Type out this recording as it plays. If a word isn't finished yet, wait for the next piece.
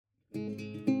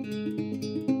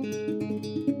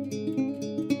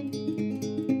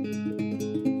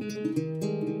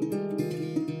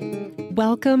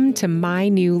Welcome to My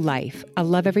New Life, a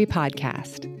Love Every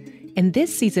podcast. In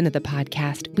this season of the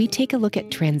podcast, we take a look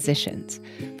at transitions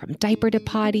from diaper to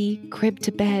potty, crib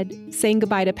to bed, saying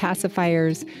goodbye to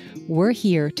pacifiers. We're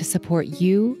here to support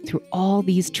you through all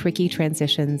these tricky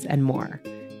transitions and more,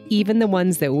 even the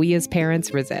ones that we as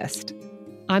parents resist.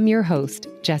 I'm your host,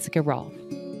 Jessica Rolfe.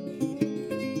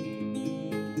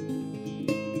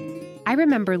 I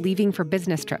remember leaving for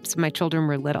business trips when my children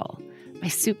were little, my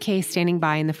suitcase standing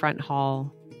by in the front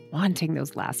hall, wanting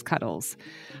those last cuddles.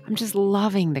 I'm just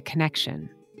loving the connection,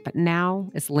 but now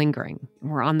it's lingering.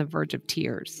 We're on the verge of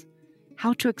tears.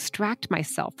 How to extract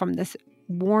myself from this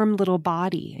warm little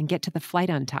body and get to the flight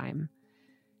on time.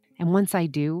 And once I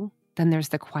do, then there's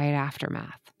the quiet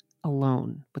aftermath,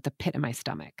 alone with a pit in my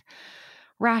stomach.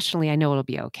 Rationally, I know it'll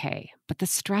be okay, but the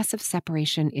stress of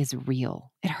separation is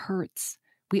real. It hurts.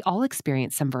 We all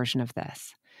experience some version of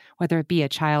this, whether it be a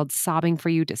child sobbing for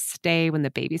you to stay when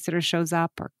the babysitter shows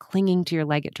up or clinging to your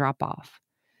leg at drop-off.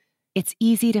 It's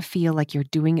easy to feel like you're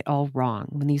doing it all wrong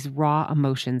when these raw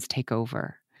emotions take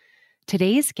over.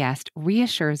 Today's guest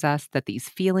reassures us that these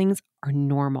feelings are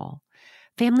normal.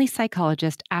 Family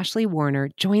psychologist Ashley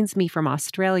Warner joins me from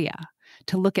Australia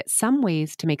to look at some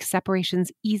ways to make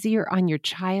separations easier on your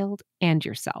child and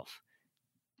yourself.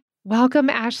 Welcome,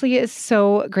 Ashley. It's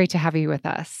so great to have you with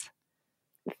us.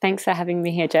 Thanks for having me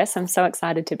here, Jess. I'm so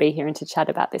excited to be here and to chat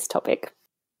about this topic.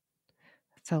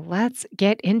 So let's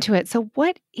get into it. So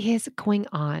what is going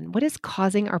on? What is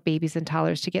causing our babies and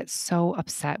toddlers to get so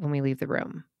upset when we leave the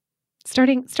room?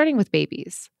 Starting with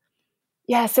babies.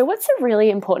 Yeah, so what's a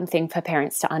really important thing for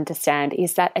parents to understand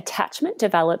is that attachment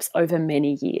develops over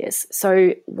many years.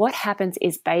 So what happens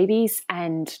is babies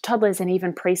and toddlers and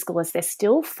even preschoolers, they're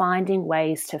still finding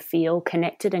ways to feel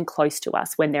connected and close to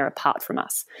us when they're apart from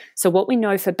us. So what we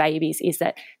know for babies is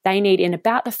that they need, in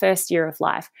about the first year of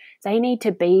life, they need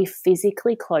to be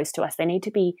physically close to us. They need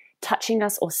to be touching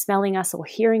us or smelling us or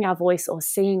hearing our voice or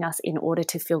seeing us in order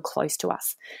to feel close to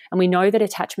us. And we know that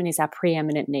attachment is our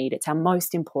preeminent need. It's our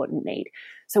most important need.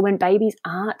 So when babies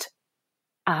aren't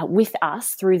with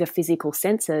us through the physical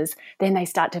senses, then they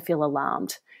start to feel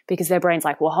alarmed because their brain's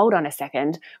like, well, hold on a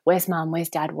second. Where's mom? Where's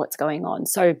dad? What's going on?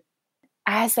 So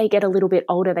as they get a little bit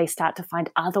older, they start to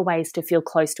find other ways to feel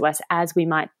close to us as we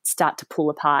might start to pull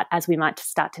apart, as we might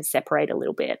start to separate a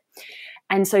little bit.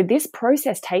 And so this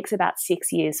process takes about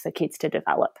 6 years for kids to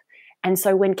develop. And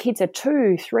so when kids are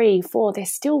 2, 3, 4, they're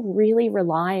still really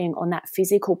relying on that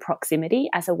physical proximity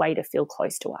as a way to feel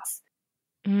close to us.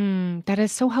 That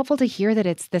is so helpful to hear that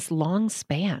it's this long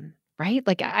span, right?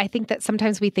 Like I think that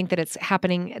sometimes we think that it's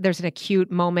happening, there's an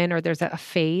acute moment or there's a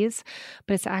phase,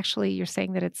 but it's actually, you're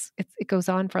saying that it goes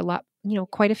on for a lot,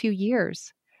 quite a few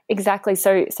years. Exactly.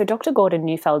 So Dr. Gordon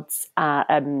Neufeld's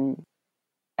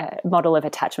model of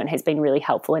attachment has been really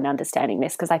helpful in understanding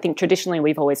this, because I think traditionally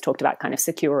we've always talked about kind of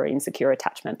secure or insecure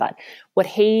attachment, but what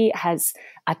he has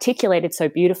articulated so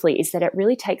beautifully is that it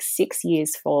really takes 6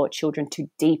 years for children to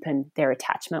deepen their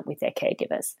attachment with their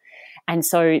caregivers. And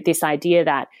so this idea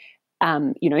that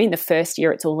in the first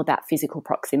year, it's all about physical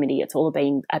proximity. It's all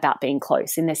about being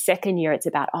close. In the second year, it's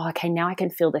about, now I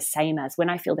can feel the same as, when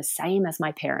I feel the same as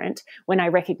my parent, when I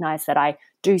recognize that I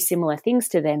do similar things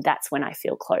to them, that's when I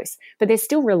feel close. But they're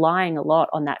still relying a lot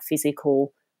on that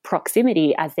physical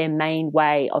proximity as their main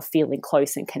way of feeling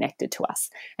close and connected to us.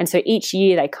 And so each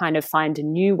year they kind of find a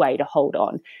new way to hold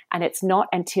on. And it's not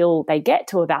until they get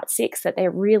to about 6 that they're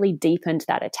really deepened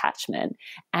that attachment,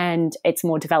 and it's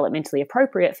more developmentally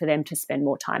appropriate for them to spend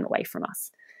more time away from us.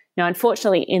 Now,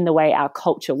 unfortunately, in the way our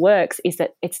culture works is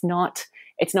that it's not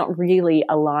really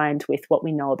aligned with what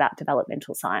we know about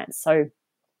developmental science. So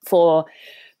for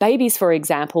babies, for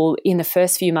example, in the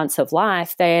first few months of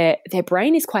life, their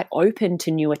brain is quite open to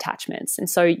new attachments. And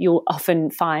so you'll often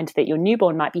find that your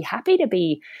newborn might be happy to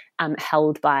be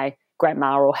held by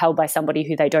grandma or held by somebody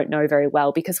who they don't know very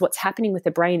well, because what's happening with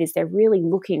the brain is they're really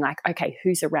looking like, okay,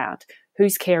 who's around?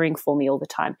 Who's caring for me all the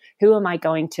time? Who am I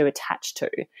going to attach to?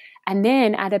 And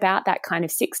then at about that kind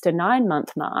of 6 to 9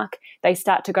 month mark, they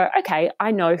start to go, okay, I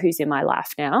know who's in my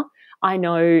life now. I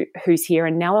know who's here.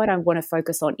 And now what I want to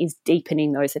focus on is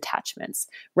deepening those attachments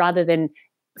rather than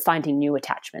finding new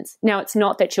attachments. Now, it's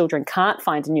not that children can't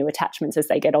find new attachments as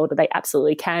they get older. They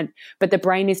absolutely can. But the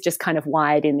brain is just kind of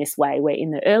wired in this way where in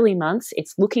the early months,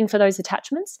 it's looking for those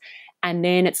attachments. and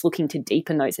then it's looking to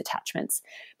deepen those attachments.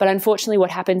 But unfortunately,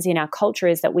 what happens in our culture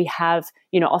is that we have,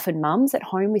 often mums at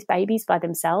home with babies by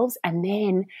themselves. And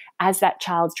then as that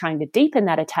child's trying to deepen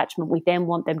that attachment, we then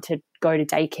want them to go to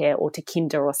daycare or to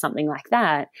kinder or something like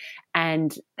that.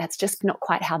 And that's just not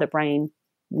quite how the brain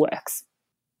works.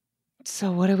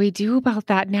 So what do we do about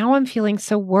that? Now I'm feeling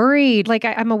so worried. Like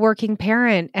I'm a working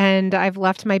parent and I've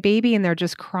left my baby and they're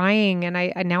just crying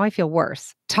and now I feel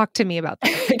worse. Talk to me about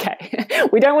that. Okay.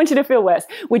 We don't want you to feel worse.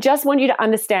 We just want you to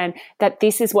understand that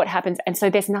this is what happens. And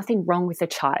so there's nothing wrong with the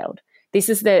child. This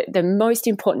is the most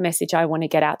important message I want to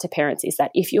get out to parents, is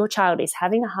that if your child is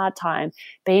having a hard time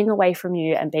being away from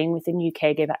you and being with a new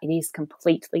caregiver, it is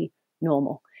completely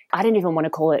normal. I don't even want to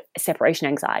call it separation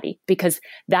anxiety, because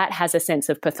that has a sense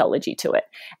of pathology to it.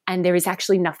 And there is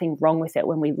actually nothing wrong with it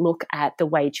when we look at the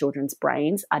way children's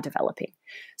brains are developing.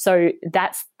 So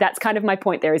that's kind of my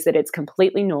point there, is that it's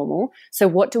completely normal. So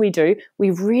what do?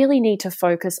 We really need to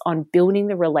focus on building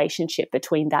the relationship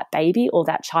between that baby or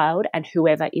that child and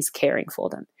whoever is caring for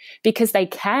them, because they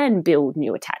can build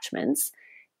new attachments.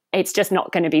 It's just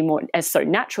not going to be as so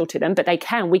natural to them, but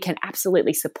we can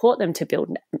absolutely support them to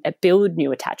build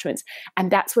new attachments. And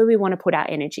that's where we want to put our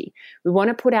energy. We want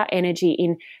to put our energy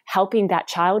in helping that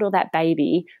child or that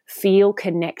baby feel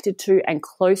connected to and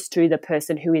close to the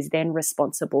person who is then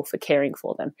responsible for caring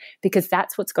for them, because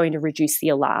that's what's going to reduce the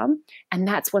alarm. And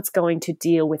that's what's going to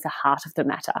deal with the heart of the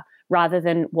matter, rather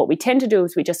than what we tend to do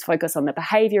is we just focus on the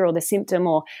behavior or the symptom,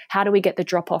 or how do we get the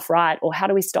drop off right, or how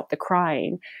do we stop the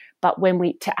crying. But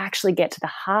to actually get to the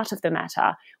heart of the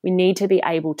matter, we need to be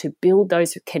able to build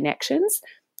those connections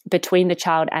between the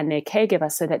child and their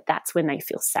caregiver, so that that's when they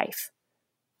feel safe.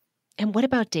 And what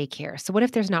about daycare? So what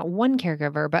if there's not one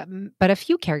caregiver, but a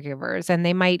few caregivers, and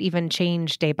they might even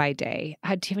change day by day? Do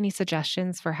you have any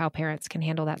suggestions for how parents can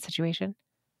handle that situation?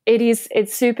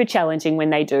 It's super challenging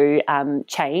when they do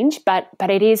change, but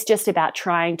it is just about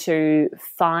trying to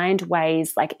find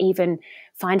ways, like even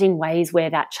finding ways where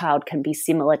that child can be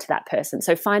similar to that person.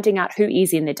 So finding out who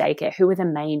is in the daycare, who are the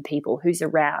main people, who's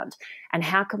around, and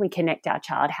how can we connect our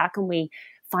child? How can we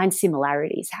find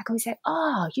similarities? How can we say,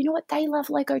 oh, you know what, they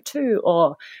love Lego too?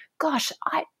 Or, gosh,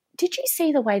 did you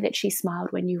see the way that she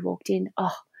smiled when you walked in?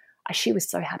 Oh, she was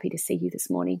so happy to see you this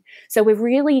morning. So we're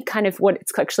really kind of, what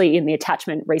it's actually in the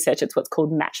attachment research, it's what's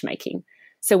called matchmaking.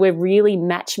 So we're really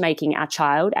matchmaking our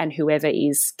child and whoever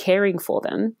is caring for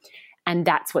them. And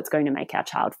that's what's going to make our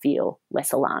child feel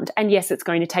less alarmed. And yes, it's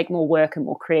going to take more work and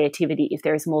more creativity if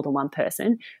there is more than one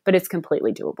person, but it's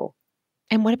completely doable.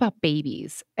 And what about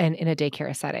babies and in a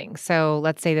daycare setting? So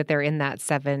let's say that they're in that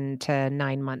 7 to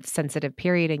 9 month sensitive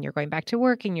period and you're going back to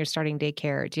work and you're starting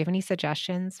daycare. Do you have any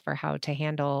suggestions for how to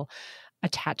handle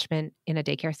attachment in a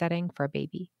daycare setting for a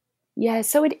baby? Yeah,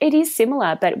 so it is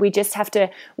similar, but we just have to,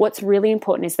 what's really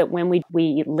important is that when we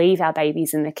leave our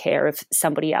babies in the care of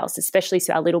somebody else, especially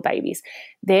so our little babies,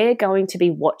 they're going to be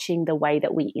watching the way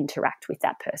that we interact with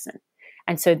that person.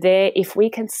 And so if we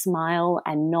can smile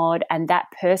and nod, and that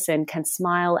person can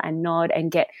smile and nod and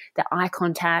get the eye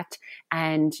contact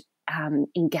and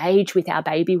engage with our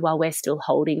baby while we're still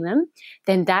holding them,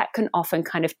 then that can often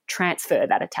kind of transfer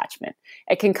that attachment.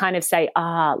 It can kind of say,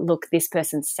 look, this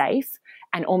person's safe,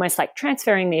 and almost like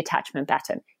transferring the attachment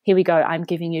baton. Here we go, I'm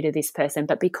giving you to this person.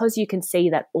 But because you can see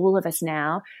that all of us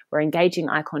now, we're engaging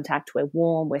eye contact, we're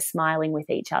warm, we're smiling with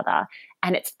each other.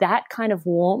 And it's that kind of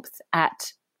warmth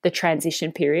at the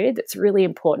transition period that's really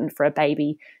important for a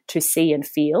baby to see and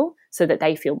feel, so that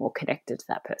they feel more connected to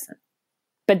that person.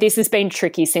 But this has been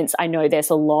tricky, since I know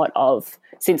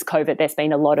since COVID, there's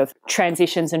been a lot of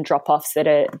transitions and drop-offs that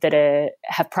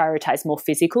have prioritized more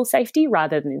physical safety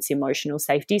rather than this emotional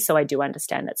safety. So I do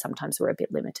understand that sometimes we're a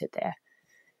bit limited there.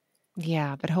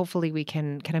 Yeah, but hopefully we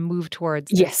can kind of move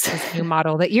towards this new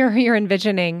model that you're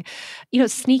envisioning.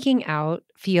 Sneaking out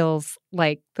feels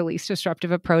like the least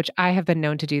disruptive approach. I have been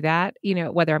known to do that,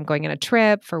 whether I'm going on a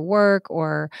trip for work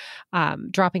or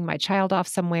dropping my child off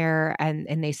somewhere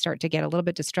and they start to get a little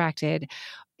bit distracted.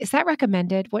 Is that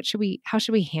recommended? How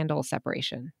should we handle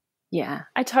separation? Yeah,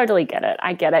 I totally get it.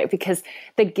 I get it, because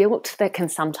the guilt that can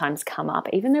sometimes come up,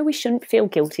 even though we shouldn't feel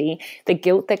guilty, the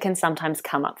guilt that can sometimes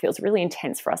come up feels really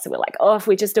intense for us. So we're like, if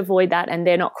we just avoid that and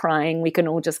they're not crying, we can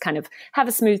all just kind of have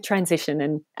a smooth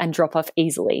transition and drop off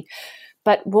easily.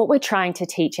 But what we're trying to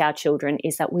teach our children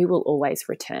is that we will always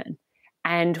return.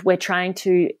 And we're trying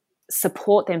to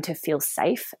support them to feel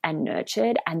safe and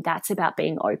nurtured. And that's about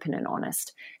being open and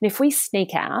honest. And if we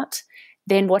sneak out,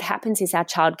 then what happens is our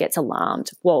child gets alarmed.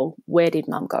 Well, where did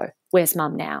mum go? Where's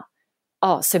mum now?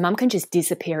 oh, so mum can just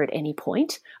disappear at any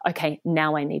point. Okay,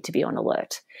 now I need to be on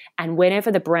alert. And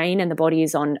whenever the brain and the body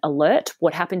is on alert,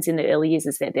 what happens in the early years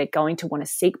is that they're going to want to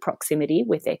seek proximity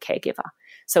with their caregiver.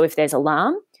 So if there's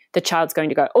alarm, the child's going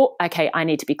to go, oh, okay, I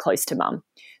need to be close to mum.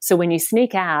 So when you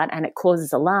sneak out and it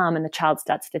causes alarm and the child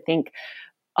starts to think,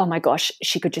 oh my gosh,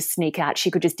 she could just sneak out, she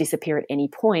could just disappear at any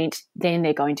point, then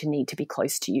they're going to need to be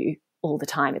close to you all the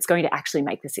time. It's going to actually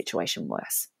make the situation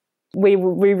worse. We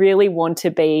really want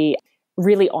to be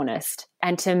really honest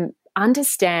and to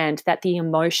understand that the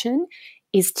emotion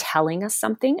is telling us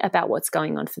something about what's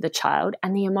going on for the child,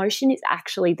 and the emotion is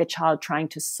actually the child trying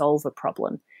to solve a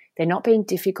problem. They're not being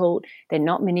difficult, they're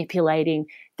not manipulating,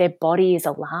 their body is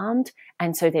alarmed,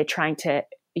 and so they're trying to,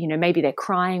 maybe they're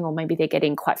crying or maybe they're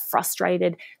getting quite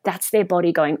frustrated. That's their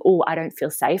body going, oh, I don't feel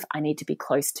safe, I need to be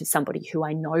close to somebody who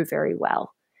I know very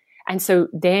well. And so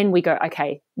then we go,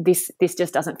 okay, this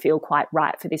just doesn't feel quite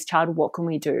right for this child. What can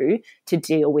we do to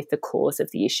deal with the cause of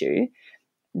the issue,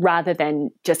 rather than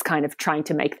just kind of trying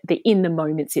to make the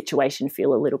in-the-moment situation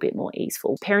feel a little bit more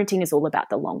easeful? Parenting is all about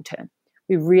the long term.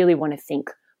 We really want to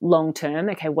think long term,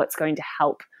 okay, what's going to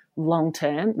help long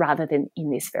term rather than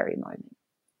in this very moment.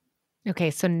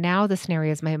 Okay, so now the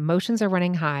scenario is my emotions are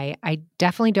running high. I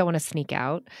definitely don't want to sneak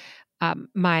out.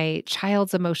 My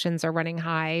child's emotions are running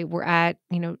high. We're at,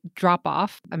 drop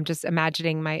off. I'm just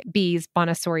imagining my B's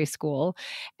Montessori school.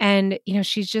 And,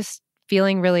 she's just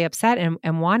feeling really upset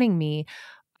and wanting me.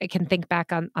 I can think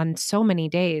back on so many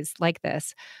days like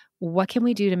this. What can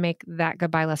we do to make that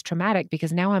goodbye less traumatic?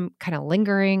 Because now I'm kind of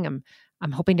lingering.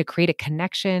 I'm hoping to create a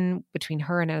connection between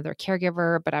her and another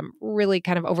caregiver, but I'm really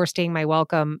kind of overstaying my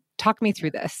welcome. Talk me through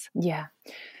this. Yeah.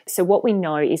 So what we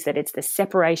know is that it's the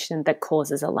separation that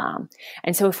causes alarm.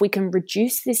 And so if we can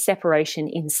reduce this separation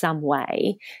in some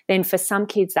way, then for some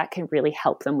kids that can really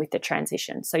help them with the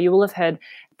transition. So you will have heard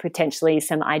potentially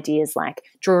some ideas like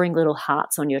drawing little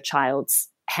hearts on your child's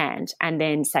hand and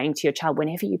then saying to your child,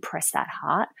 whenever you press that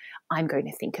heart, I'm going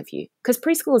to think of you. Because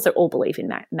preschoolers all believe in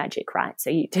magic, right? So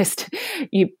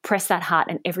you press that heart,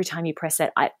 and every time you press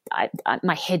it,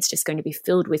 my head's just going to be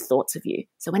filled with thoughts of you.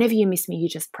 So whenever you miss me, you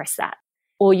just press that.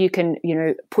 Or you can,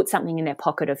 put something in their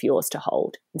pocket of yours to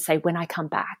hold and say, when I come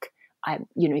back,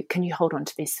 can you hold on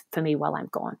to this for me while I'm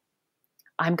gone?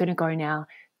 I'm going to go now.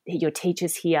 Your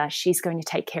teacher's here. She's going to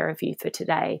take care of you for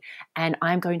today. And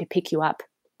I'm going to pick you up,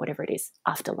 whatever it is,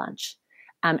 after lunch.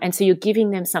 And so you're giving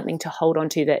them something to hold on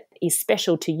to that is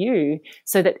special to you,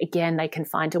 so that, again, they can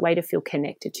find a way to feel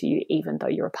connected to you even though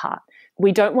you're apart.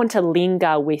 We don't want to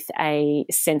linger with a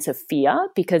sense of fear,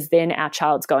 because then our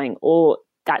child's going, oh,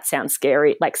 that sounds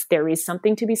scary. Like there is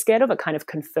something to be scared of. It kind of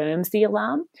confirms the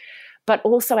alarm. But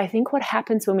also I think what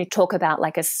happens when we talk about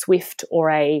like a swift or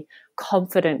a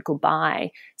confident goodbye,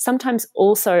 sometimes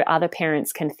also other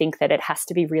parents can think that it has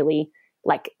to be really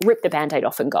like rip the Band-Aid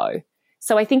off and go.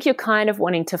 So I think you're kind of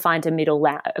wanting to find a middle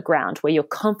ground where you're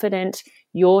confident,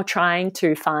 you're trying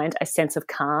to find a sense of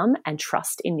calm and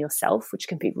trust in yourself, which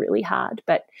can be really hard,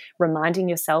 but reminding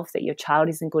yourself that your child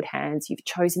is in good hands. You've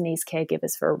chosen these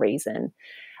caregivers for a reason.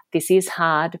 This is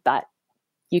hard, but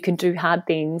you can do hard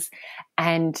things.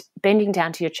 And bending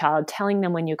down to your child, telling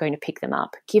them when you're going to pick them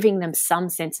up, giving them some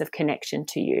sense of connection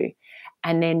to you,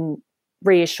 and then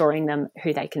reassuring them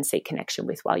who they can seek connection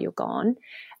with while you're gone.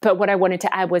 But what I wanted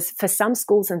to add was, for some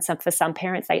schools and for some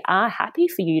parents, they are happy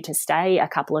for you to stay a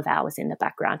couple of hours in the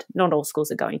background. Not all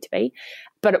schools are going to be.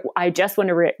 But I just want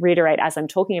to reiterate as I'm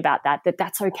talking about that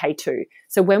that's okay too.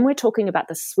 So when we're talking about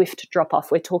the swift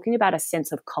drop-off, we're talking about a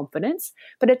sense of confidence,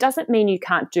 but it doesn't mean you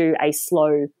can't do a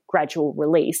slow, gradual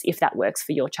release if that works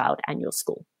for your child and your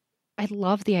school. I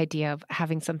love the idea of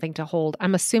having something to hold.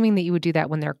 I'm assuming that you would do that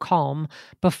when they're calm,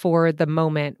 before the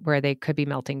moment where they could be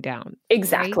melting down.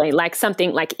 Exactly. Right? Like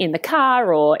something like in the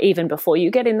car, or even before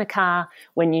you get in the car,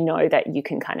 when you know that you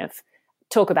can kind of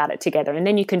talk about it together, and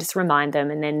then you can just remind them.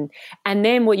 And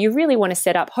then what you really want to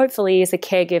set up, hopefully, is a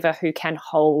caregiver who can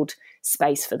hold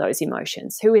space for those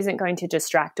emotions, who isn't going to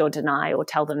distract or deny or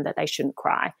tell them that they shouldn't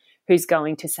cry, who's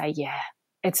going to say, yeah,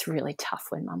 it's really tough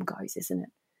when mum goes, isn't it?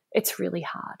 It's really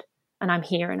hard. And I'm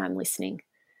here and I'm listening.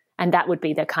 And that would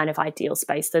be the kind of ideal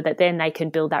space, so that then they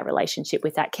can build that relationship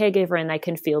with that caregiver, and they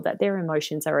can feel that their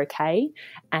emotions are okay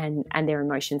and their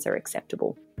emotions are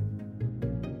acceptable.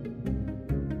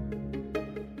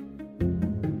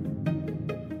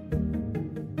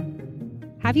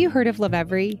 Have you heard of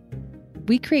Lovevery?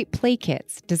 We create play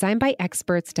kits designed by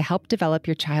experts to help develop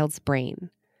your child's brain.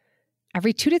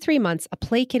 Every 2 to 3 months, a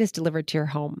play kit is delivered to your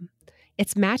home.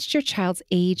 It's matched your child's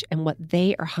age and what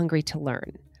they are hungry to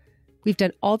learn. We've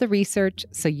done all the research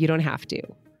so you don't have to.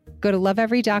 Go to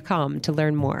lovevery.com to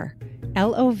learn more.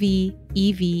 LOVEVERY.com.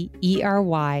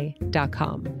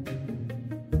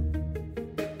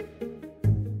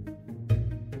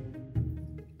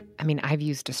 I mean, I've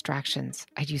used distractions.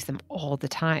 I use them all the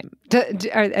time.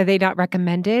 Are they not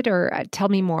recommended? Or tell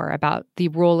me more about the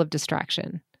role of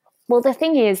distraction. Well, the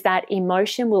thing is that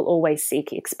emotion will always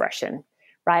seek expression,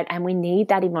 right? And we need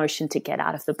that emotion to get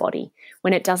out of the body.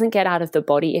 When it doesn't get out of the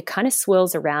body, it kind of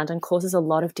swirls around and causes a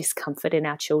lot of discomfort in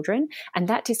our children. And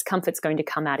that discomfort's going to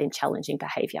come out in challenging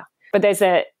behavior. But there's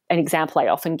an example I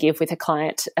often give with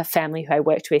a family who I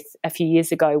worked with a few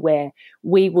years ago, where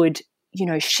we would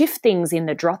shift things in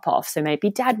the drop off. So maybe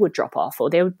dad would drop off, or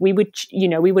we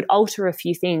would alter a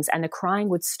few things, and the crying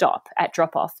would stop at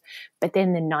drop off, but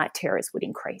then the night terrors would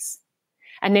increase.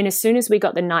 And then as soon as we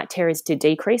got the night terrors to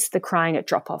decrease, the crying at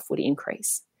drop off would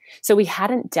increase. So we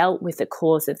hadn't dealt with the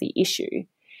cause of the issue,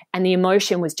 and the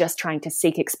emotion was just trying to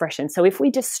seek expression. So if we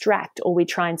distract or we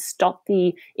try and stop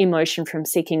the emotion from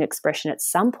seeking expression at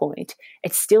some point,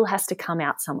 it still has to come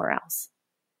out somewhere else.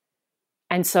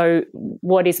 And so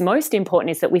what is most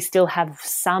important is that we still have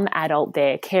some adult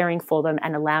there caring for them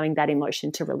and allowing that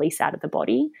emotion to release out of the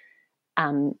body,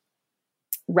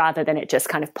 rather than it just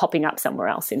kind of popping up somewhere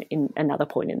else in another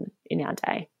point in our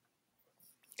day.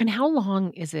 And how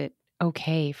long is it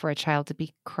okay for a child to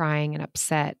be crying and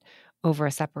upset over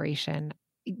a separation?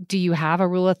 Do you have a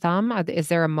rule of thumb? Is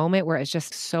there a moment where it's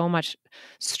just so much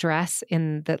stress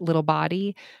in the little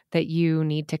body that you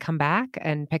need to come back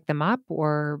and pick them up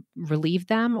or relieve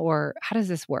them? Or how does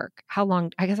this work? How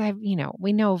long? I guess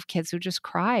we know of kids who just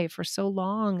cry for so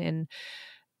long, and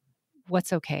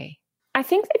what's okay? I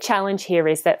think the challenge here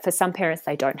is that for some parents,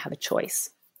 they don't have a choice.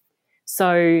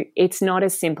 So it's not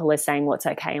as simple as saying what's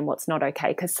okay and what's not okay,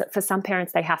 because for some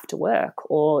parents, they have to work,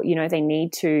 or, they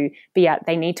need to be out,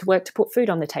 they need to work to put food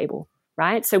on the table,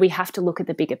 right? So we have to look at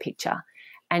the bigger picture.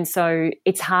 And so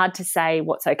it's hard to say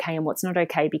what's okay and what's not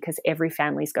okay, because every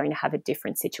family is going to have a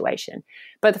different situation.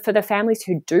 But for the families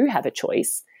who do have a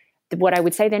choice, what I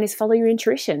would say then is follow your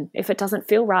intuition. If it doesn't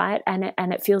feel right and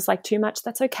it feels like too much,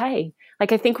 that's okay.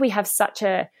 Like, I think we have such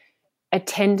a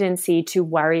tendency to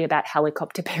worry about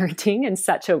helicopter parenting and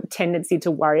such a tendency to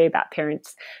worry about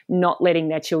parents not letting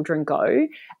their children go,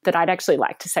 that I'd actually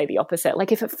like to say the opposite.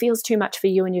 Like, if it feels too much for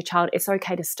you and your child, it's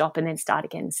okay to stop and then start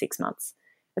again in 6 months.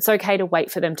 It's okay to wait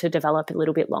for them to develop a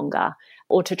little bit longer,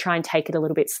 or to try and take it a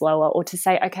little bit slower, or to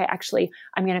say, okay, actually,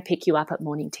 I'm going to pick you up at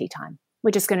morning tea time.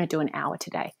 We're just going to do an hour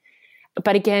today.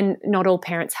 But again, not all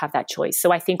parents have that choice.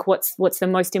 So I think what's the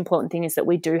most important thing is that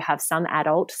we do have some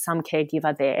adult, some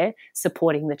caregiver there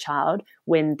supporting the child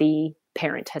when the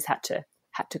parent has had to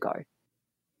go.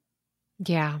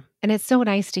 Yeah. And it's so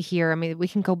nice to hear. I mean, we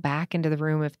can go back into the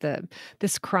room if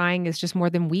this crying is just more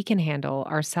than we can handle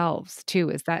ourselves too.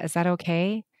 Is that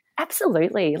okay?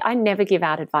 Absolutely. I never give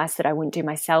out advice that I wouldn't do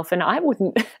myself, and I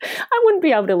wouldn't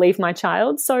be able to leave my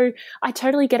child. So I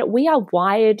totally get it. We are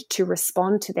wired to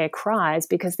respond to their cries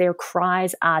because their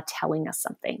cries are telling us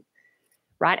something,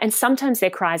 right? And sometimes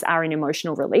their cries are an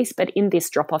emotional release, but in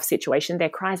this drop-off situation, their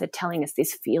cries are telling us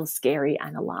this feels scary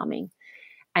and alarming.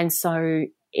 And so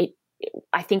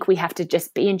I think we have to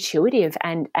just be intuitive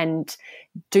and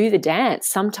do the dance.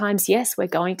 Sometimes, yes, we're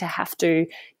going to have to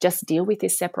just deal with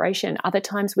this separation. Other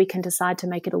times we can decide to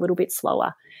make it a little bit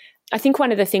slower. I think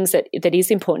one of the things that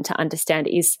is important to understand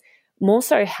is more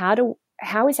so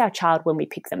how is our child when we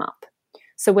pick them up?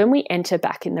 So when we enter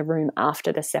back in the room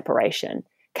after the separation,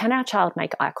 can our child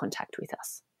make eye contact with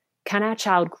us? Can our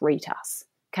child greet us?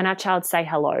 Can our child say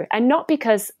hello? And not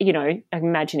because, I'm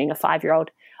imagining a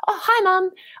 5-year-old, oh, hi,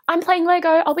 Mum, I'm playing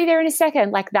Lego, I'll be there in a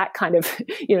second. Like that kind of,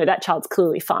 that child's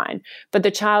clearly fine. But the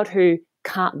child who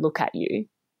can't look at you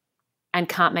and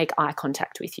can't make eye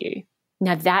contact with you,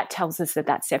 now that tells us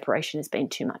that separation has been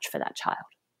too much for that child.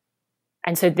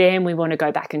 And so then we want to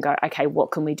go back and go, okay,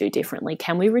 what can we do differently?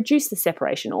 Can we reduce the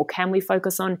separation, or can we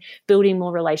focus on building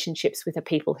more relationships with the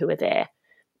people who are there?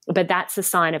 But that's a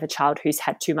sign of a child who's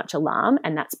had too much alarm,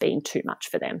 and that's been too much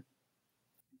for them.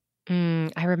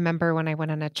 I remember when I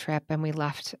went on a trip and we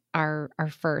left our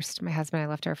first, my husband and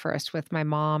I left our first with my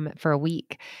mom for a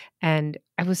week. And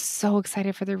I was so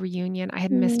excited for the reunion. I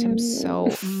had missed him so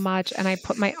much. And I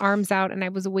put my arms out and I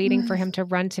was waiting for him to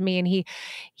run to me. And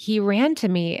he ran to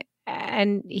me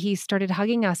and he started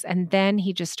hugging us. And then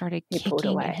he just started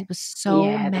kicking. And he was so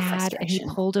mad and he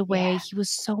pulled away. He was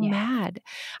so mad.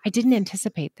 I didn't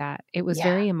anticipate that. It was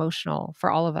very emotional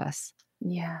for all of us.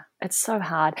 Yeah, it's so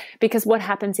hard because what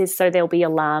happens is, so there'll be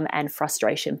alarm and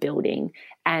frustration building.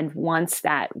 And once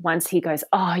he goes,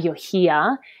 oh, you're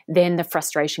here, then the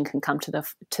frustration can come to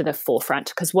the forefront.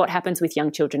 Because what happens with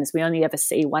young children is we only ever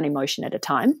see one emotion at a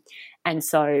time. And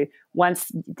so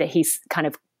once he's kind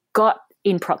of got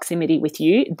in proximity with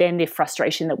you, then the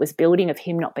frustration that was building of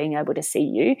him not being able to see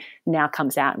you now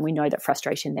comes out. And we know that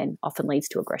frustration then often leads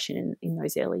to aggression in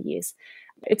those early years.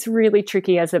 It's really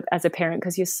tricky as a parent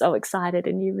because you're so excited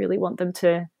and you really want them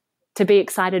to be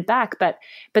excited back. But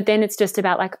then it's just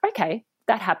about like, okay,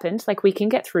 that happened. Like we can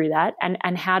get through that.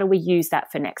 And how do we use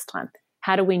that for next time?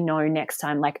 How do we know next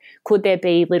time? Like, could there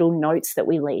be little notes that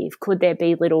we leave? Could there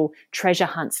be little treasure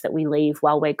hunts that we leave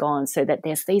while we're gone so that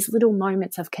there's these little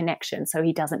moments of connection so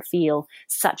he doesn't feel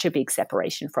such a big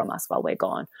separation from us while we're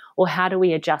gone? Or how do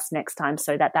we adjust next time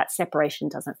so that that separation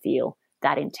doesn't feel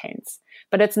that intense?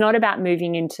 But it's not about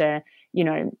moving into,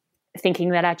 thinking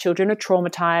that our children are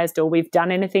traumatized or we've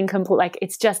done anything complete. Like,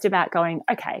 it's just about going,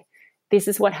 okay, this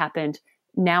is what happened.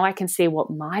 Now I can see what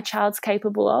my child's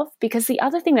capable of. Because the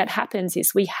other thing that happens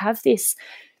is we have this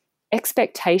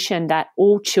expectation that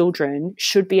all children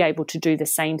should be able to do the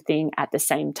same thing at the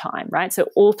same time, right? So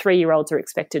all 3-year-olds are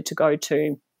expected to go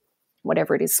to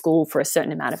whatever it is, school for a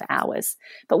certain amount of hours.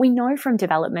 But we know from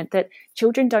development that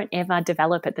children don't ever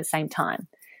develop at the same time.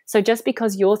 So just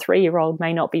because your 3-year-old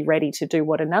may not be ready to do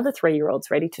what another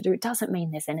 3-year-old's ready to do, doesn't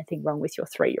mean there's anything wrong with your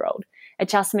 3-year-old. It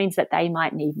just means that they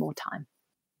might need more time.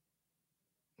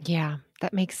 Yeah,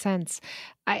 that makes sense.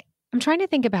 I'm trying to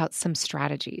think about some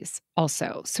strategies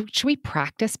also. So should we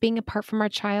practice being apart from our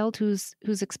child who's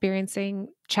experiencing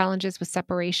challenges with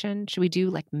separation? Should we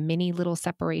do like mini little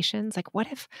separations? Like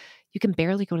what if you can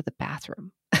barely go to the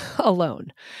bathroom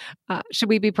alone? Should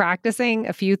we be practicing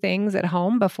a few things at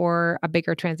home before a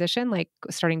bigger transition, like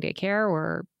starting daycare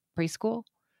or preschool?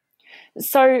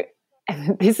 So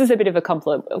this is a bit of a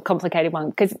complicated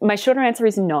one because my shorter answer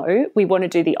is no, we want to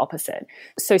do the opposite.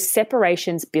 So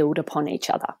separations build upon each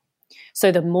other.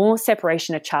 So the more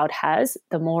separation a child has,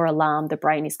 the more alarm the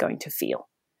brain is going to feel.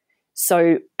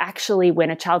 So actually, when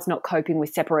a child's not coping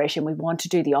with separation, we want to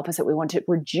do the opposite. We want to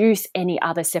reduce any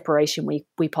other separation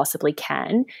we possibly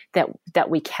can that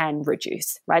we can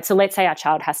reduce, right? So let's say our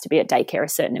child has to be at daycare a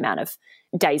certain amount of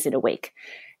days in a week.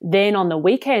 Then on the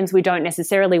weekends, we don't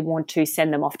necessarily want to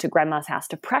send them off to grandma's house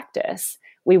to practice.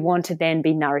 We want to then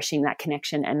be nourishing that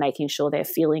connection and making sure they're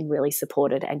feeling really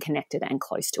supported and connected and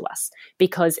close to us.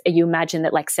 Because you imagine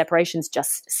that like separations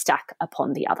just stack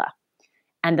upon the other.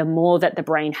 And the more that the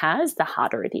brain has, the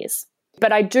harder it is.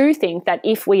 But I do think that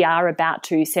if we are about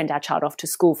to send our child off to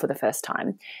school for the first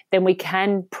time, then we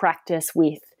can practice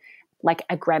with like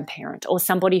a grandparent or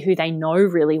somebody who they know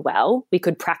really well. We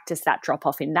could practice that drop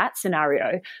off in that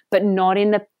scenario, but not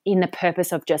in the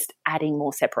purpose of just adding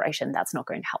more separation. That's not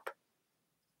going to help.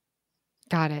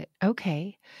 Got it.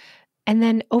 Okay. And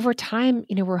then over time,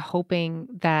 we're hoping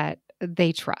that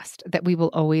they trust that we will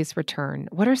always return.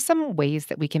 What are some ways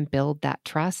that we can build that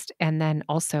trust and then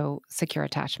also secure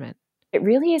attachment? It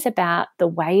really is about the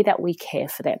way that we care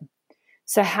for them.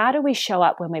 So how do we show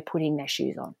up when we're putting their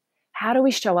shoes on? How do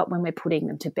we show up when we're putting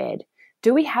them to bed?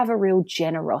 Do we have a real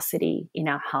generosity in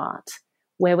our heart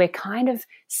where we're kind of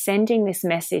sending this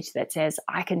message that says,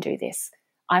 I can do this.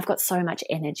 I've got so much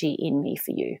energy in me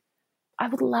for you. I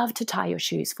would love to tie your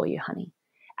shoes for you, honey.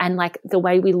 And like the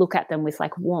way we look at them with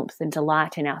like warmth and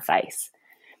delight in our face.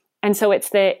 And so it's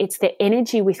the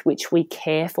energy with which we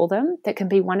care for them that can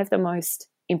be one of the most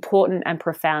important and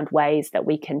profound ways that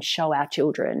we can show our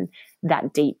children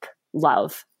that deep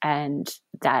love and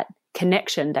that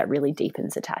connection that really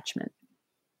deepens attachment.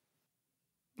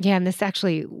 Yeah, and this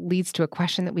actually leads to a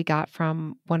question that we got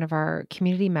from one of our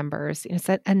community members. It's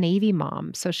a Navy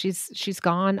mom. So she's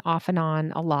gone off and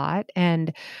on a lot,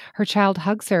 and her child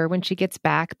hugs her when she gets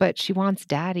back, but she wants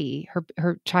daddy.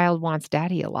 Her child wants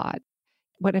daddy a lot.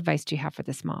 What advice do you have for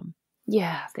this mom?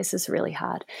 Yeah, this is really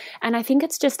hard. And I think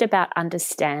it's just about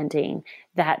understanding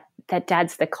that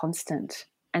dad's the constant.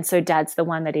 And so dad's the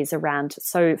one that is around.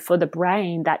 So for the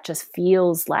brain, that just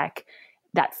feels like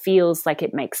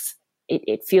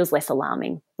it feels less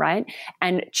alarming, right?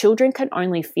 And children can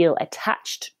only feel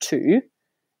attached to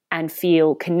and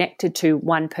feel connected to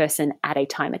one person at a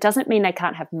time. It doesn't mean they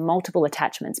can't have multiple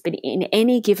attachments, but in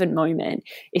any given moment,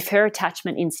 if her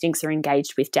attachment instincts are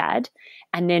engaged with dad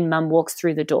and then mum walks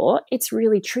through the door, it's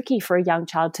really tricky for a young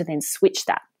child to then switch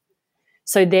that.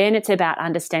 So then it's about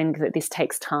understanding that this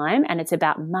takes time, and it's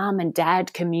about mum and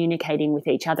dad communicating with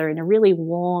each other in a really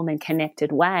warm and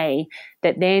connected way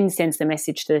that then sends the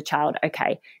message to the child,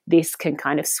 okay, this can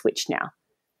kind of switch now.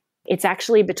 It's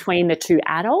actually between the two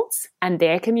adults and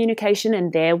their communication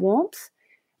and their warmth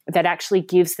that actually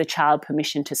gives the child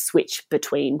permission to switch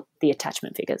between the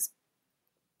attachment figures.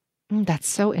 That's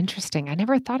so interesting. I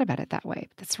never thought about it that way.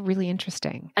 That's really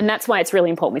interesting. And that's why it's really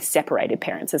important with separated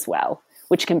parents as well,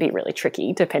 which can be really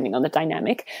tricky depending on the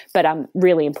dynamic, but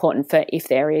really important for if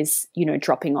there is,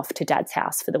 dropping off to dad's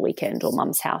house for the weekend or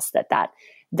mum's house,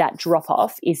 that drop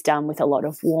off is done with a lot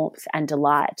of warmth and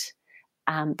delight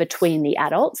between the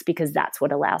adults, because that's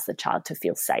what allows the child to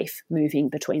feel safe moving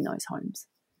between those homes.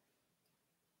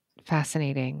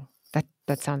 Fascinating.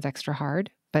 That sounds extra hard,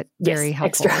 but very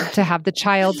helpful extra. To have the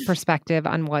child's perspective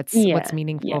on what's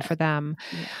meaningful for them.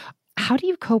 Yeah. How do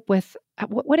you cope with,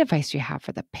 what advice do you have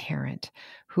for the parent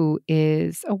who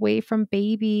is away from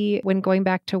baby when going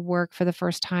back to work for the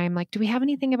first time? Like, do we have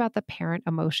anything about the parent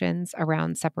emotions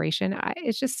around separation?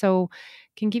 It's just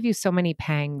can give you so many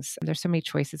pangs. There's so many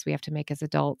choices we have to make as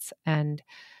adults, and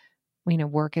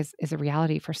work is a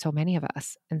reality for so many of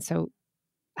us. And so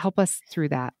help us through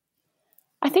that.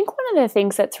 I think one of the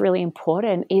things that's really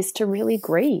important is to really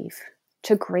grieve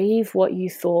what you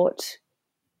thought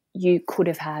you could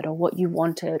have had, or what you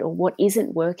wanted, or what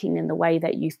isn't working in the way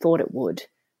that you thought it would,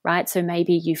 right? So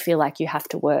maybe you feel like you have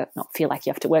to work, you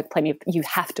have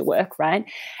to work, right?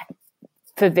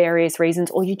 For various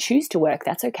reasons, or you choose to work,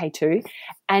 that's okay too.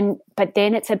 But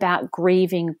then it's about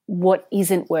grieving what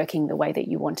isn't working the way that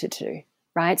you wanted to,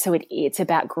 right? So it's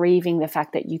about grieving the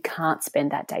fact that you can't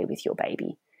spend that day with your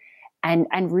baby.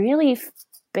 And really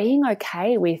being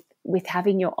okay with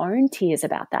having your own tears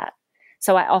about that.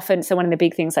 So one of the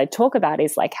big things I talk about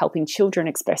is like helping children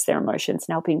express their emotions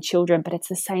and helping children, but it's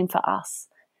the same for us,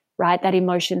 right? That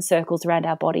emotion circles around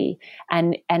our body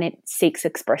and it seeks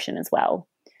expression as well.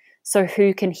 So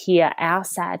who can hear our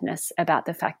sadness about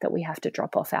the fact that we have to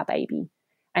drop off our baby?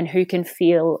 And who can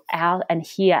feel and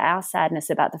hear our sadness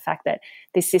about the fact that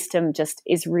this system just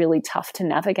is really tough to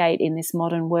navigate in this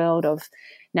modern world of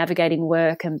navigating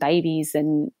work and babies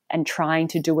and trying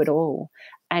to do it all.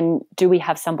 And do we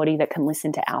have somebody that can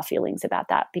listen to our feelings about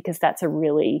that? Because that's a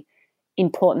really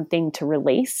important thing to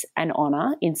release and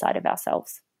honor inside of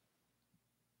ourselves.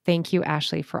 Thank you,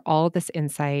 Ashley, for all this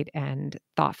insight and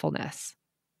thoughtfulness.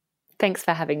 Thanks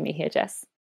for having me here, Jess.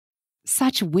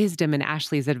 Such wisdom in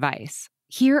Ashley's advice.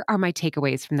 Here are my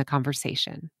takeaways from the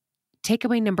conversation.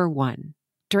 Takeaway number 1.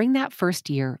 During that first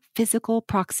year, physical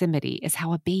proximity is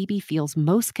how a baby feels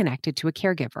most connected to a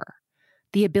caregiver.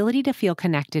 The ability to feel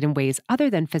connected in ways other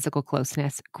than physical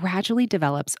closeness gradually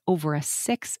develops over a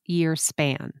 6-year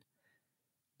span.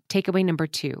 Takeaway number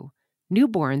 2.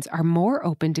 Newborns are more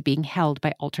open to being held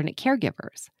by alternate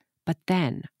caregivers. But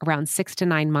then, around 6 to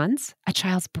 9 months, a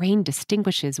child's brain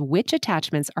distinguishes which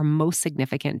attachments are most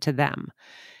significant to them.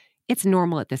 It's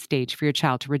normal at this stage for your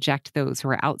child to reject those who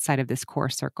are outside of this core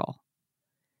circle.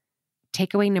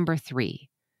 Takeaway number 3.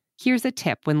 Here's a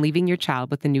tip when leaving your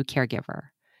child with a new caregiver.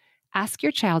 Ask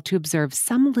your child to observe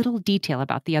some little detail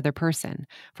about the other person.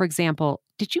 For example,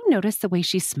 did you notice the way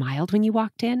she smiled when you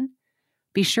walked in?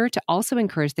 Be sure to also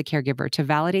encourage the caregiver to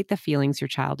validate the feelings your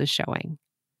child is showing.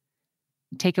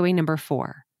 Takeaway number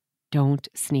 4. Don't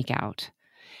sneak out.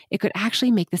 It could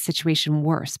actually make the situation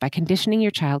worse by conditioning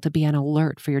your child to be on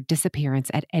alert for your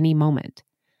disappearance at any moment.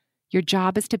 Your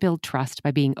job is to build trust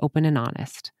by being open and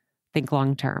honest. Think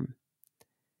long term.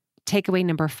 Takeaway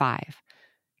number 5.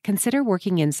 Consider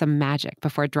working in some magic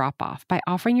before drop-off by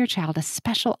offering your child a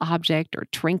special object or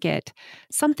trinket,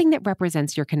 something that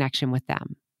represents your connection with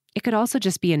them. It could also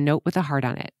just be a note with a heart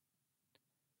on it.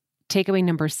 Takeaway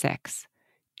number 6.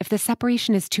 If the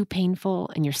separation is too painful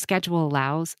and your schedule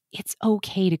allows, it's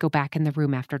okay to go back in the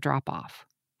room after drop-off.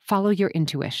 Follow your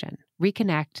intuition,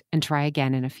 reconnect, and try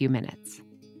again in a few minutes.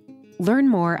 Learn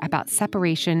more about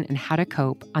separation and how to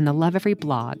cope on the Lovevery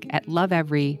blog at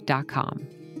lovevery.com.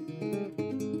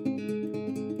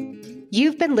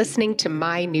 You've been listening to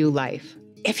My New Life.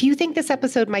 If you think this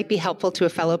episode might be helpful to a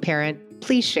fellow parent,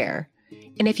 please share.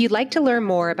 And if you'd like to learn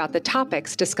more about the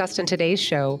topics discussed in today's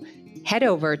show, head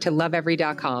over to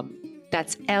lovevery.com.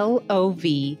 That's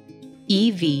LOVEVERY.com.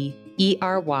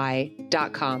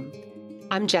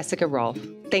 I'm Jessica Rolfe.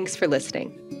 Thanks for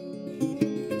listening.